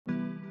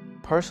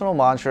Personal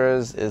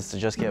mantras is to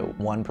just get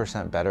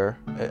 1% better.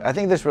 I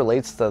think this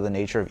relates to the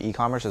nature of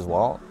e-commerce as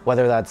well.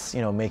 Whether that's,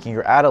 making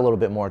your ad a little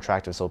bit more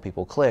attractive so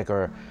people click,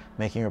 or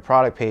making your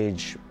product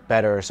page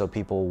better so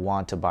people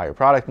want to buy your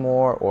product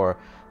more, or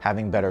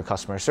having better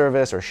customer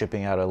service, or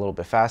shipping out a little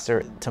bit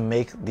faster. To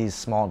make these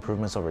small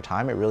improvements over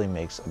time, it really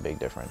makes a big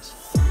difference.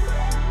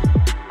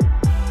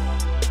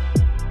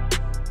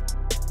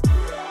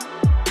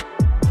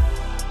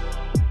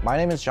 My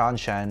name is John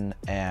Chen,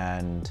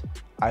 and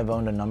I've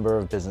owned a number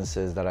of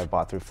businesses that I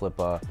bought through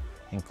Flippa,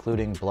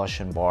 including Blush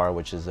 & Bar,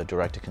 which is a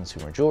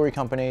direct-to-consumer jewelry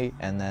company,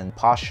 and then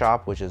Posh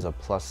Shop, which is a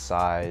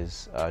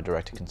plus-size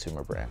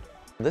direct-to-consumer brand.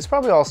 This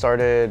probably all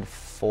started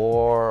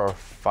 4 or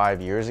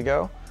 5 years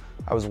ago.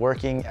 I was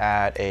working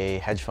at a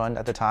hedge fund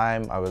at the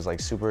time. I was like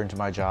super into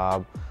my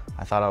job.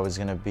 I thought I was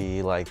gonna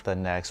be like the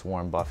next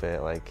Warren Buffett.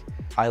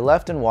 I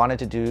left and wanted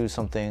to do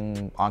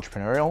something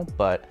entrepreneurial,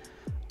 but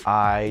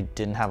I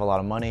didn't have a lot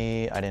of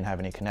money. I didn't have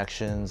any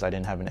connections. I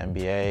didn't have an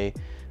MBA.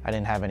 I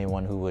didn't have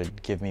anyone who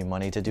would give me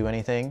money to do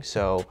anything.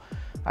 So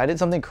I did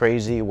something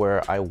crazy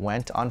where I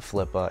went on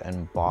Flippa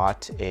and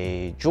bought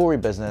a jewelry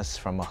business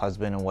from a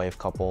husband and wife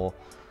couple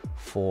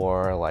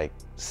for like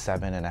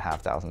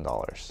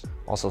 $7,500.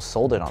 Also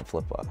sold it on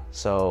Flippa.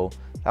 So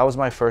that was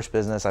my first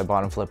business I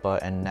bought on Flippa,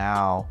 and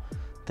now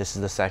this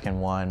is the second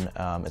one.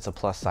 It's a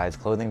plus size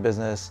clothing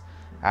business.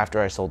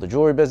 After I sold the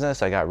jewelry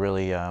business, I got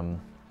really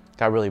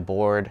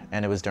bored,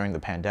 and it was during the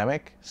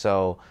pandemic.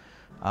 So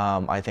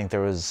I think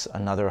there was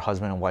another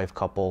husband and wife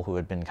couple who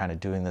had been kind of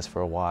doing this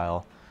for a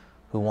while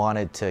who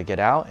wanted to get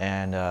out,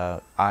 and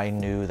I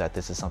knew that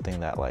this is something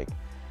that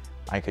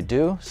I could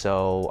do.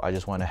 So I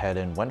just went ahead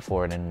and went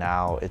for it, and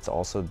now it's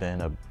also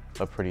been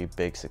a pretty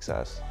big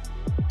success.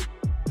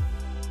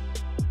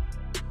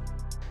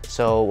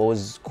 So what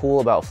was cool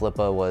about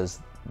Flippa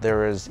was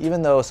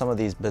even though some of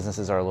these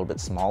businesses are a little bit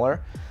smaller,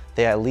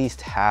 they at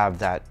least have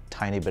that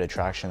tiny bit of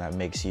traction that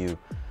makes you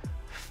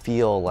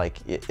feel like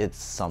it's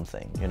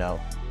something,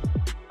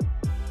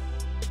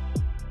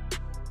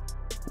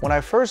 When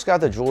I first got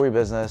the jewelry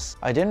business,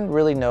 I didn't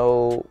really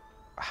know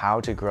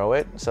how to grow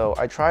it. So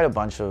I tried a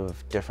bunch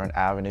of different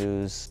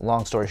avenues.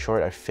 Long story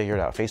short, I figured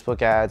out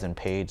Facebook ads and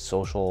paid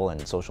social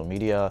and social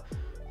media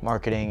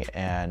marketing,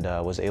 and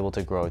was able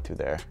to grow it through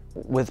there.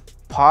 With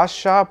Posh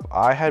Shop,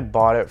 I had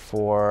bought it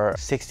for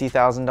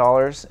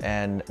 $60,000,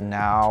 and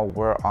now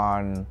we're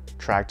on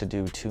track to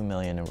do $2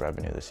 million in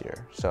revenue this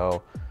year.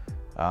 So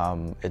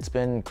it's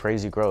been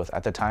crazy growth.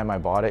 At the time I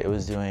bought it, it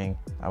was doing,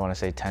 I want to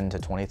say 10 to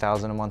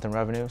 20,000 a month in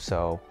revenue.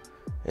 So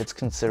it's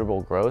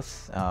considerable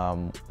growth.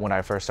 When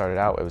I first started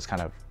out, it was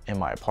kind of in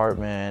my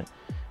apartment,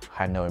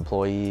 had no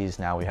employees.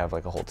 Now we have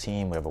like a whole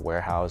team, we have a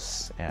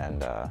warehouse,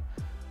 and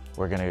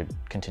we're gonna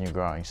continue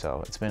growing.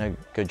 So it's been a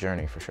good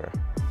journey for sure.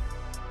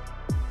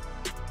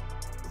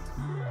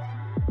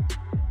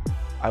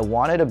 I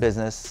wanted a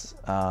business,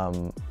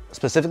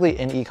 specifically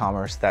in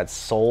e-commerce, that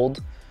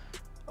sold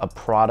a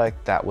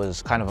product that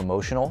was kind of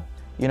emotional.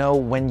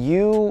 When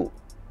you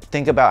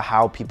think about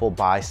how people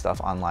buy stuff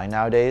online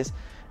nowadays,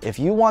 if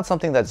you want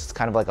something that's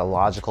kind of like a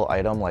logical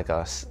item,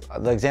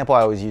 the example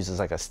I always use is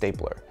like a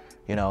stapler.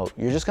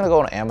 You're just gonna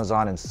go on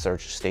Amazon and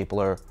search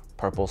stapler,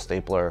 purple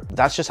stapler.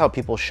 That's just how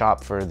people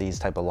shop for these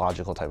type of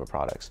logical type of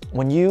products.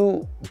 When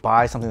you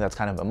buy something that's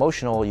kind of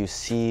emotional, you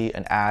see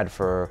an ad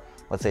for,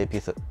 let's say,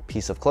 a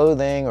piece of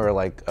clothing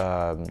or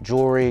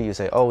jewelry, you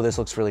say, oh, this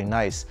looks really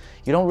nice.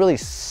 You don't really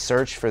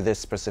search for this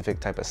specific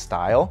type of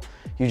style.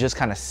 You just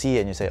kind of see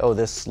it and you say, oh,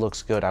 this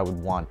looks good, I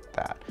would want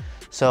that.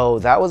 So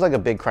that was like a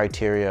big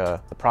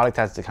criteria. The product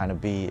has to kind of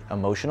be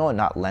emotional and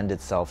not lend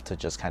itself to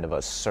just kind of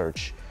a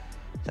search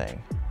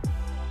thing.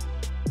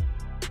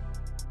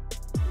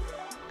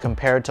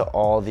 Compared to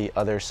all the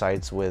other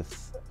sites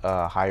with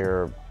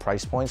higher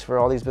price points for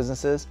all these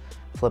businesses,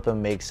 Flippa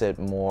makes it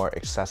more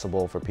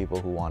accessible for people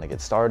who want to get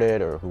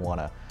started, or who want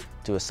to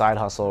do a side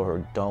hustle,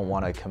 or don't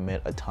want to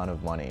commit a ton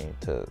of money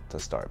to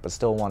start, but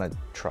still want to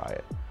try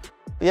it.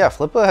 Yeah,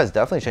 Flippa has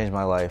definitely changed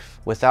my life.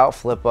 Without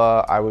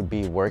Flippa, I would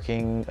be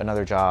working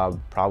another job,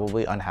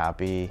 probably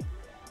unhappy,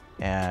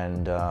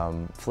 and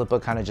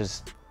Flippa kind of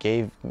just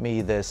gave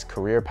me this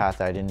career path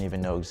that I didn't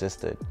even know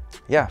existed.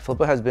 Yeah,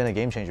 Flippa has been a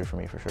game changer for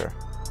me for sure.